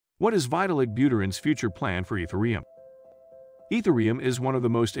What is Vitalik Buterin's future plan for Ethereum? Ethereum is one of the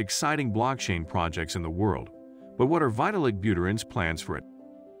most exciting blockchain projects in the world, but what are Vitalik Buterin's plans for it?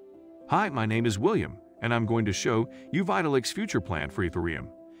 Hi, my name is William, and I'm going to show you Vitalik's future plan for Ethereum.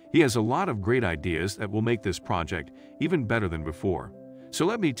 He has a lot of great ideas that will make this project even better than before. So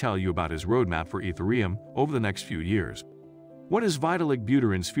let me tell you about his roadmap for Ethereum over the next few years. What is Vitalik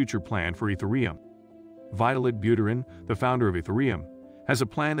Buterin's future plan for Ethereum? Vitalik Buterin, the founder of Ethereum, has a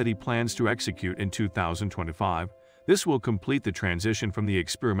plan that he plans to execute in 2025. This will complete the transition from the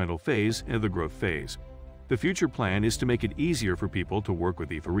experimental phase into the growth phase. The future plan is to make it easier for people to work with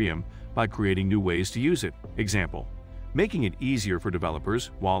Ethereum by creating new ways to use it. Example, making it easier for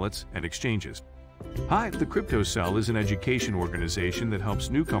developers, wallets, and exchanges. Hi, the CryptoCell is an education organization that helps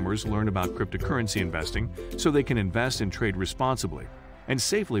newcomers learn about cryptocurrency investing so they can invest and trade responsibly and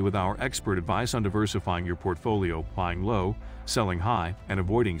safely with our expert advice on diversifying your portfolio, buying low, selling high, and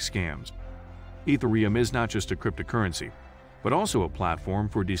avoiding scams. Ethereum is not just a cryptocurrency, but also a platform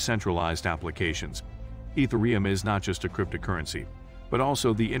for decentralized applications. Ethereum is not just a cryptocurrency, but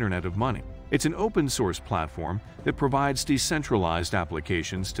also the Internet of Money. It's an open-source platform that provides decentralized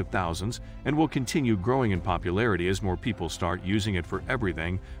applications to thousands and will continue growing in popularity as more people start using it for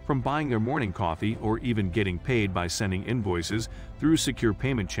everything from buying their morning coffee or even getting paid by sending invoices through secure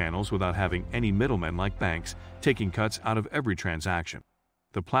payment channels without having any middlemen like banks taking cuts out of every transaction.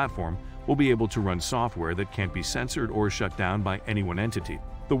 The platform will be able to run software that can't be censored or shut down by any one entity.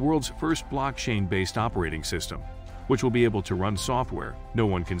 The world's first blockchain-based operating system, which will be able to run software no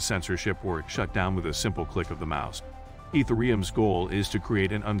one can censorship or shut down with a simple click of the mouse. Ethereum's goal is to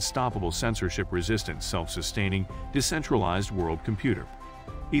create an unstoppable censorship-resistant, self-sustaining, decentralized world computer.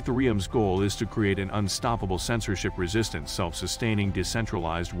 Ethereum's goal is to create an unstoppable censorship-resistant, self-sustaining,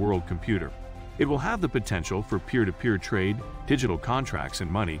 decentralized world computer. It will have the potential for peer-to-peer trade, digital contracts, and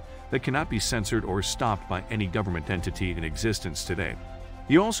money that cannot be censored or stopped by any government entity in existence today.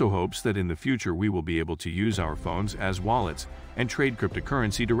 He also hopes that in the future we will be able to use our phones as wallets and trade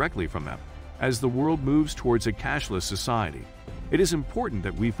cryptocurrency directly from them. As the world moves towards a cashless society, it is important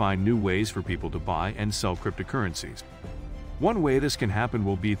that we find new ways for people to buy and sell cryptocurrencies. One way this can happen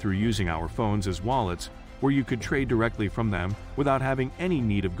will be through using our phones as wallets, where you could trade directly from them without having any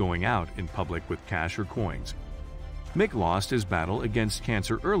need of going out in public with cash or coins. Mick lost his battle against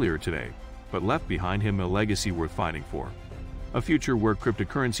cancer earlier today, but left behind him a legacy worth fighting for. A future where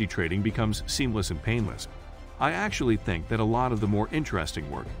cryptocurrency trading becomes seamless and painless. I actually think that a lot of the more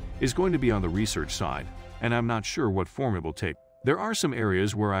interesting work is going to be on the research side, and I'm not sure what form it will take. There are some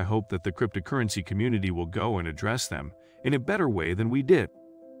areas where I hope that the cryptocurrency community will go and address them in a better way than we did.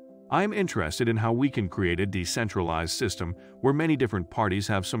 I am interested in how we can create a decentralized system where many different parties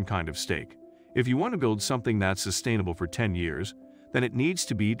have some kind of stake. If you want to build something that's sustainable for 10 years, then it needs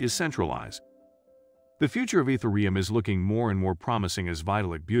to be decentralized. The future of Ethereum is looking more and more promising as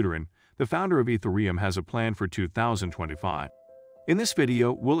Vitalik Buterin, the founder of Ethereum, has a plan for 2025. In this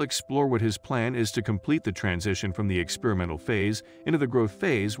video, we'll explore what his plan is to complete the transition from the experimental phase into the growth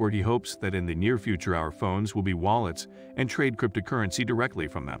phase, where he hopes that in the near future our phones will be wallets and trade cryptocurrency directly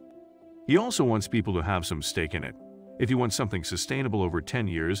from them. He also wants people to have some stake in it. If you want something sustainable over 10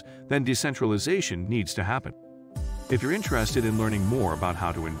 years, then decentralization needs to happen. If you're interested in learning more about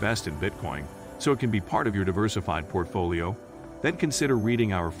how to invest in Bitcoin, so it can be part of your diversified portfolio, then consider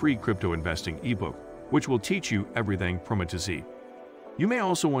reading our free crypto investing ebook, which will teach you everything from A to Z. You may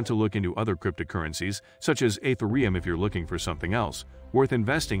also want to look into other cryptocurrencies, such as Ethereum, if you're looking for something else worth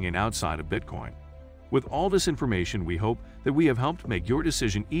investing in outside of Bitcoin. With all this information, we hope that we have helped make your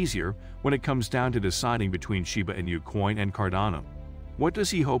decision easier when it comes down to deciding between Shiba Inu coin and Cardano. What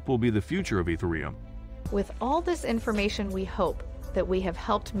does he hope will be the future of Ethereum? With all this information, we hope that we have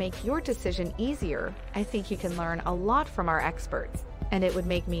helped make your decision easier. I think you can learn a lot from our experts, and it would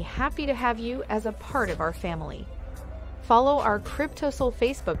make me happy to have you as a part of our family. Follow our CryptoCell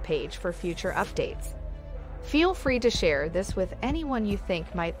Facebook page for future updates. Feel free to share this with anyone you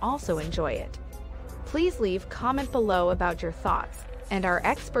think might also enjoy it. Please leave a comment below about your thoughts, and our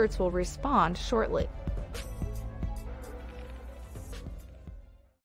experts will respond shortly.